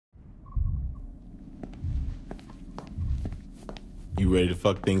You ready to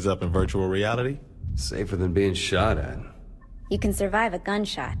fuck things up in virtual reality? Safer than being shot at. You can survive a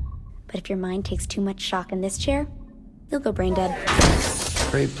gunshot, but if your mind takes too much shock in this chair, you'll go brain dead.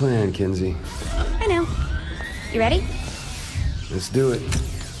 Great plan, Kinsey. I know. You ready? Let's do it.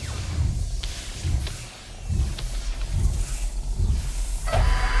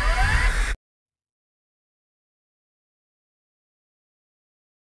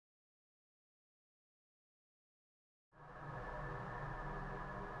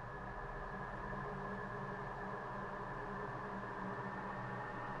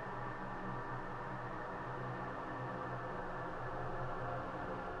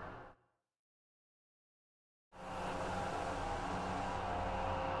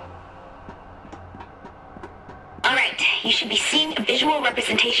 Alright, you should be seeing a visual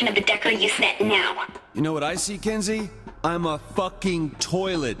representation of the Decker Usenet now. You know what I see, Kinsey? I'm a fucking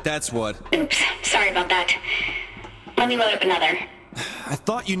toilet, that's what. Oops, sorry about that. Let me load up another. I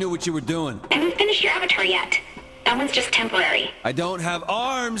thought you knew what you were doing. I haven't finished your avatar yet. That one's just temporary. I don't have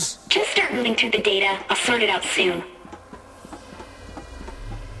arms! Just start moving through the data. I'll sort it out soon.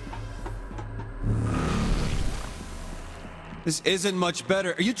 This isn't much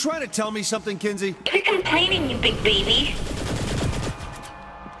better. Are you trying to tell me something, Kinsey? Quit complaining, you big baby.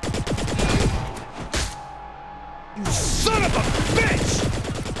 You son of a bitch!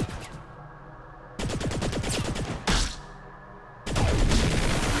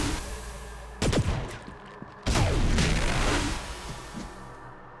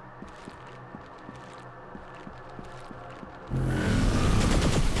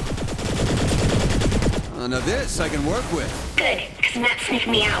 Now this I can work with. Good, because Matt sniffed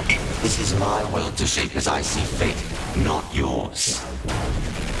me out. This is my world to shape as I see fit, not yours.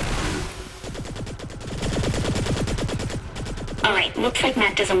 Alright, looks like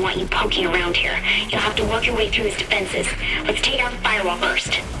Matt doesn't want you poking around here. You'll have to work your way through his defenses. Let's take out the firewall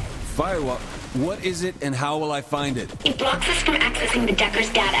first. Firewall? What is it and how will I find it? It blocks us from accessing the Decker's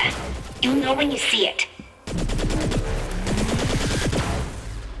data. You'll know when you see it.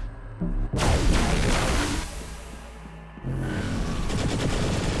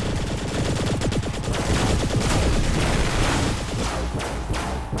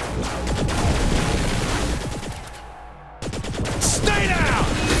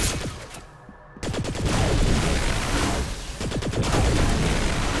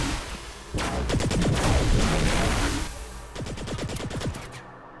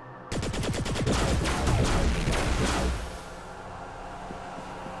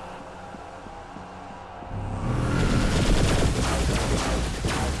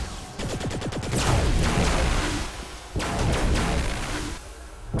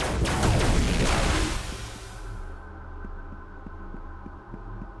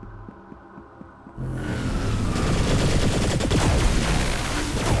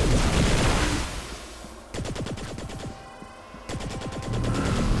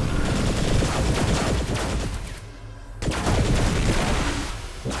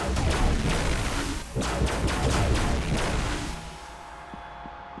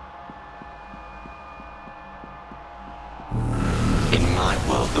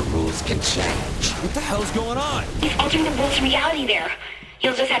 The rules can change. What the hell's going on? He's altering the world's reality there.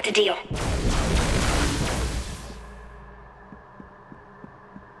 You'll just have to deal.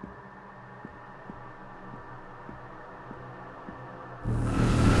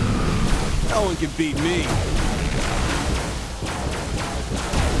 No one can beat me.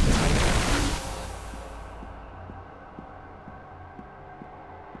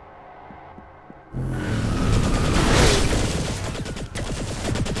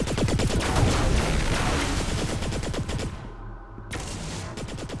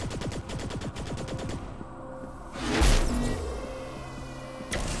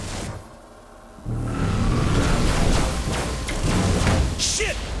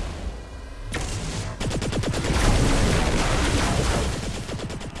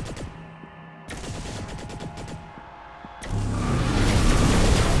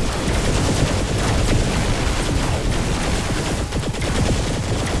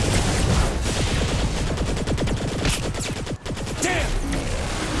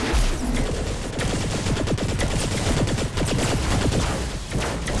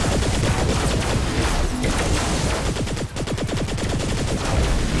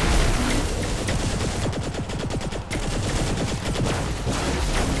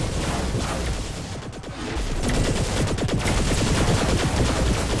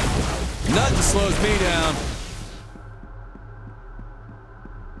 Nothing slows me down.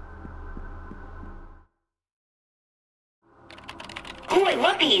 Oh, I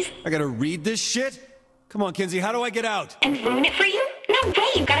love these. I gotta read this shit? Come on, Kinsey, how do I get out? And ruin it for you? no way.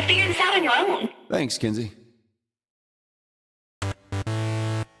 You've got to figure this out on your own. Thanks, Kinsey.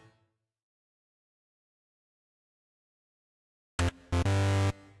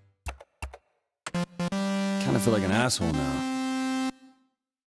 Kinda feel like an asshole now.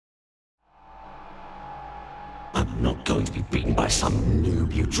 I'm not going to be beaten by some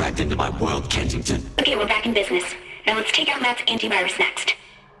noob you dragged into my world, Kensington. Okay, we're back in business. Now let's take out Matt's antivirus next.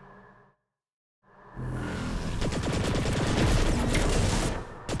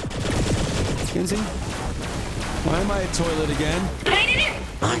 Kinsey? Why am I a toilet again?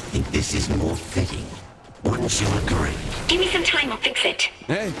 I think this is more fitting. Wouldn't you agree? Give me some time, I'll fix it.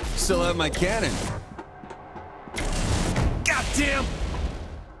 Hey, still have my cannon. Goddamn!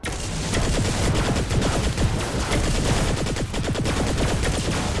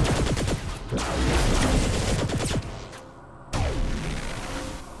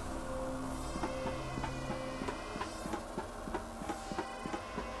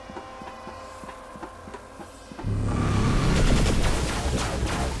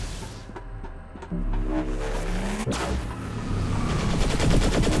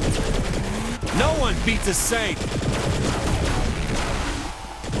 No one beats a saint!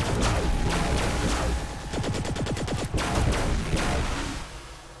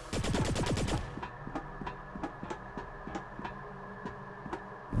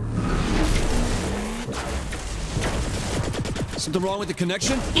 Something wrong with the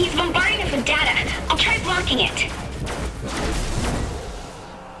connection? He's bombarding us with data. I'll try blocking it.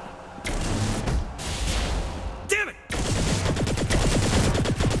 Damn it!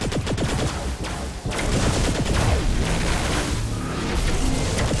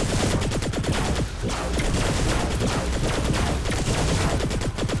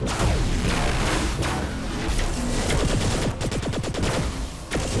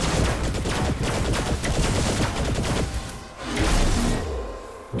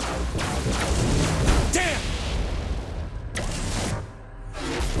 Damn!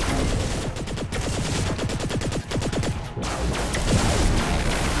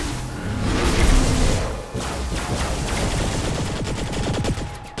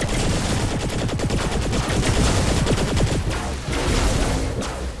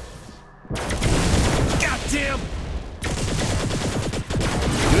 Goddamn!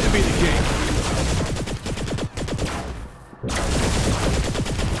 Good to be the king.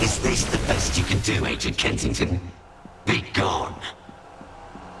 Is this the best you can do, Agent Kensington? Be gone.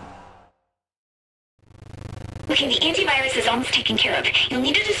 Okay, the antivirus is almost taken care of. You'll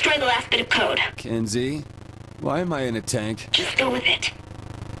need to destroy the last bit of code. Kenzie, why am I in a tank? Just go with it.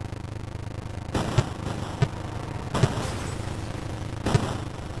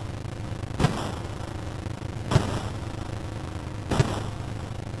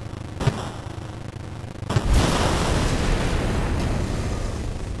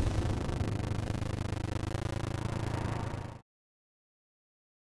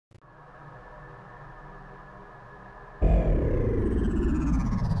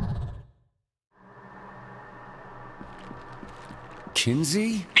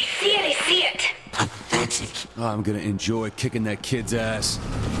 Kinsey? I see it, I see it. Pathetic. Oh, I'm gonna enjoy kicking that kid's ass.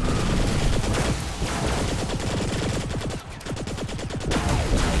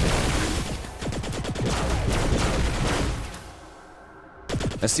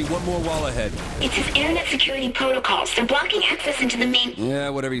 I see one more wall ahead. It says internet security protocols. They're blocking access into the main... Yeah,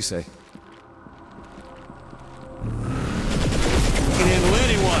 whatever you say. Can handle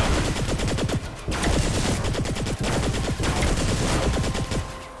anyone.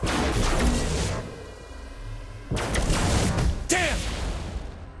 Damn!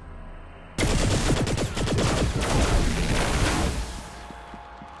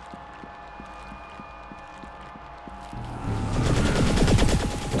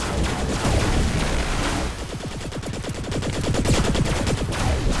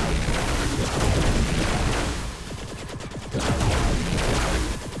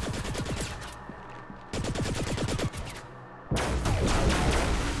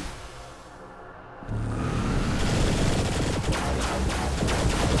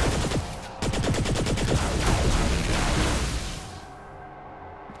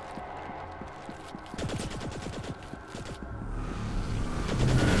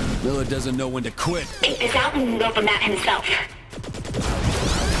 Miller doesn't know when to quit. Take this out and go for Matt himself.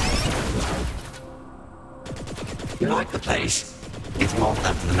 You like the place? It's modeled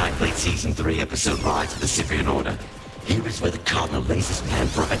after the Nightblade Season 3 episode Rise of the Cyprian Order. Here is where the Cardinal lays his plan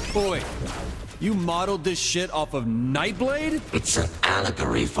for it. Boy, you modeled this shit off of Nightblade? It's an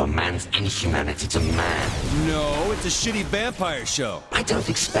allegory for man's inhumanity to man. No, it's a shitty vampire show. I don't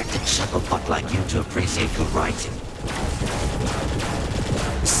expect a chucklefuck like you to appreciate good writing.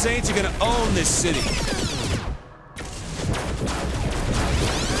 The Saints are gonna own this city.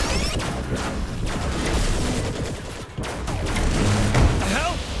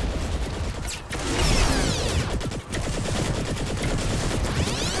 Help!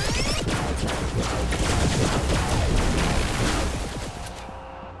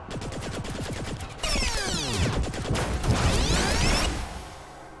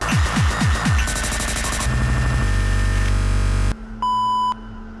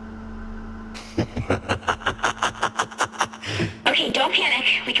 Okay, don't panic.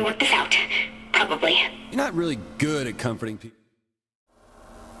 We can work this out. Probably. You're not really good at comforting people.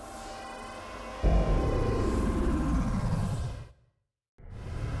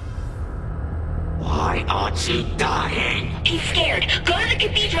 Why aren't you dying? He's scared. Go to the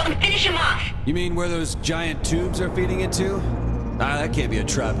cathedral and finish him off. You mean where those giant tubes are feeding into? Ah, that can't be a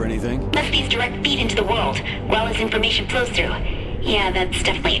trap or anything. Must be his direct feed into the world, where all his information flows through. Yeah, that's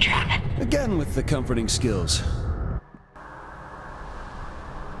definitely a trap. Again with the comforting skills.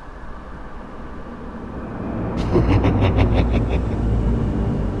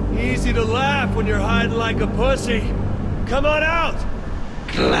 Easy to laugh when you're hiding like a pussy. Come on out!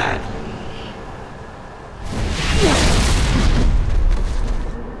 Glad.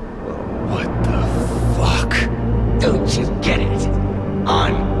 What the fuck? Don't you get it?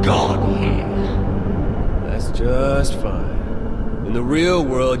 I'm God here. That's just fine. In the real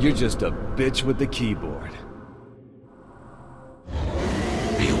world, you're just a bitch with the keyboard.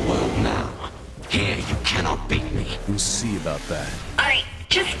 Real world now. Here, you cannot beat me. We'll see about that. Alright,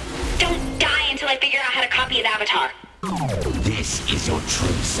 just don't die until I figure out how to copy his avatar. This is your true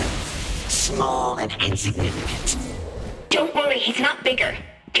self. Small and insignificant. Don't worry, he's not bigger.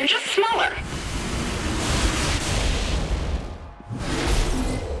 You're just smaller.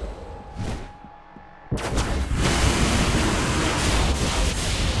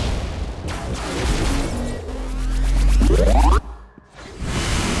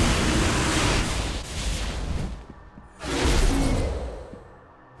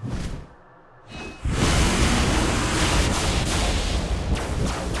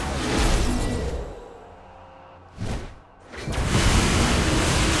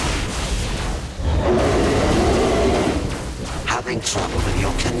 Having trouble with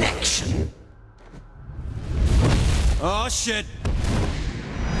your connection? Oh shit!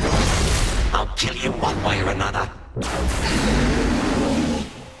 I'll kill you one way or another.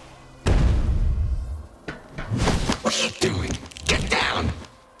 What are you doing? Get down!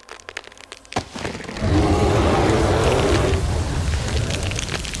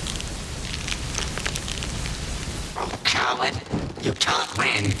 Oh, coward! You can't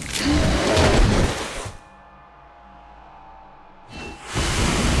win!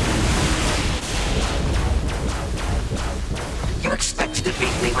 You expected to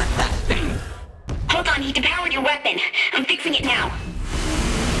beat me with that thing? Hold on, he depowered your weapon. I'm fixing it now.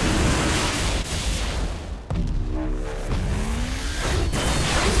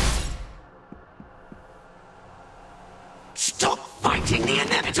 Stop fighting the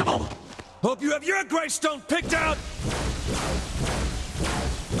inevitable! Hope you have your Greystone picked out!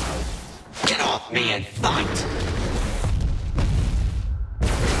 Get off me and fight!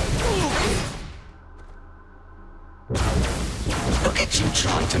 Look at you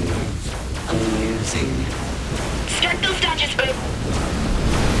trying to move. Amusing. Start those dodges, Boo.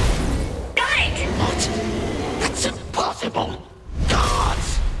 Got it! What? That's impossible!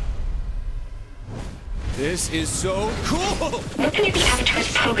 Gods! This is so cool! Looking at the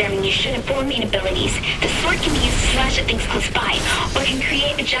avatar's programming, you should have 4 main abilities. The sword can be used to slash at things close by, or it can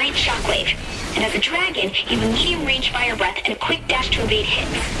create a giant shockwave. And as a dragon, you have a medium range fire breath and a quick dash to evade hits.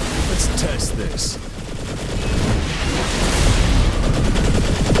 Let's test this.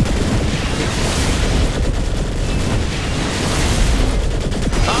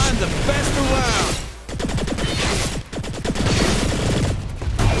 I'm the best around!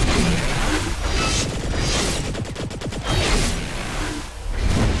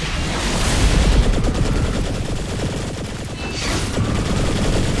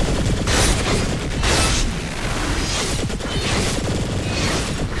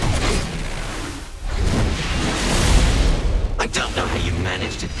 I don't know how you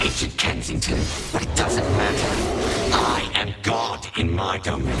managed at ancient Kensington, but it doesn't matter. I am God in my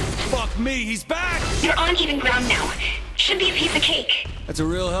domain. Fuck me, he's back! You're on even ground now. Should be a piece of cake. That's a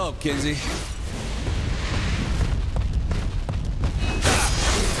real help, Kinsey.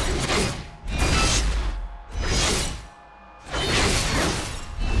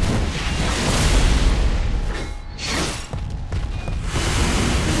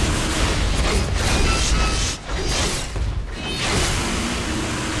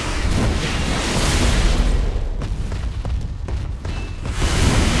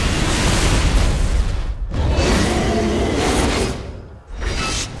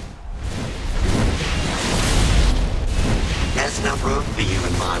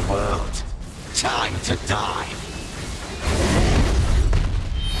 to die.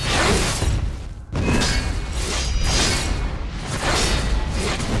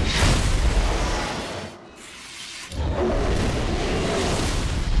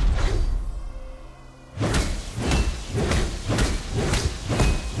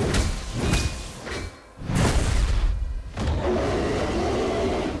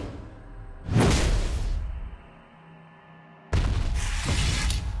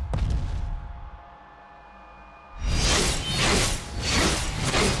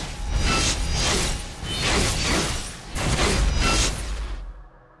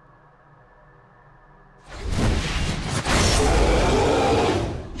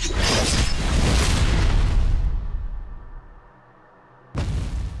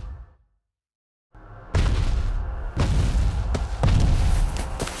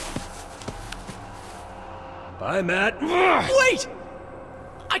 Bye, Matt. Wait!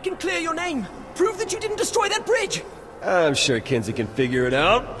 I can clear your name. Prove that you didn't destroy that bridge. I'm sure Kinsey can figure it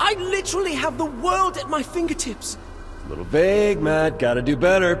out. I literally have the world at my fingertips. A little vague, Matt. Gotta do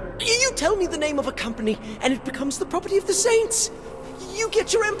better. You tell me the name of a company, and it becomes the property of the Saints. You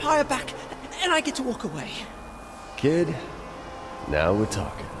get your empire back, and I get to walk away. Kid, now we're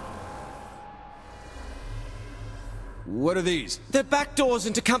talking. What are these? They're back doors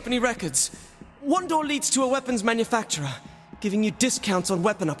into company records. One door leads to a weapons manufacturer, giving you discounts on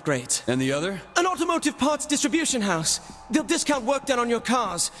weapon upgrades. And the other? An automotive parts distribution house. They'll discount work done on your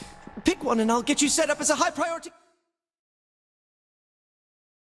cars. Pick one and I'll get you set up as a high priority...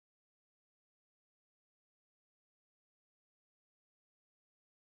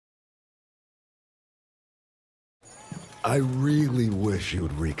 I really wish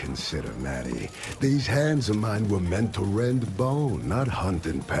you'd reconsider, Maddie. These hands of mine were meant to rend bone, not hunt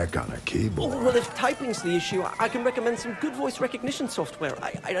and peck on a keyboard. Well, if typing's the issue, I can recommend some good voice recognition software.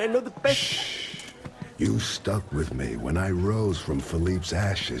 I know the best... Shh. You stuck with me when I rose from Philippe's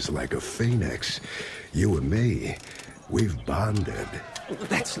ashes like a phoenix. You and me, we've bonded.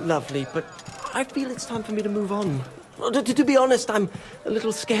 That's lovely, but I feel it's time for me to move on. To be honest, I'm a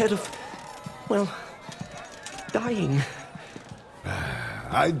little scared of... well... dying.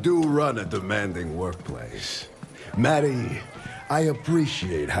 I do run a demanding workplace. Maddie, I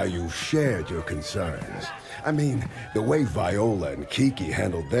appreciate how you shared your concerns. I mean, the way Viola and Kiki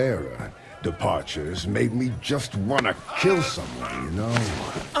handled their departures made me just want to kill someone, you know?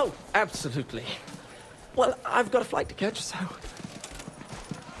 Oh, absolutely. Well, I've got a flight to catch, so...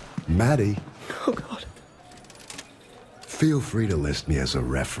 Maddie. Oh, God. Feel free to list me as a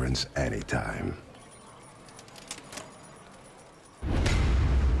reference anytime.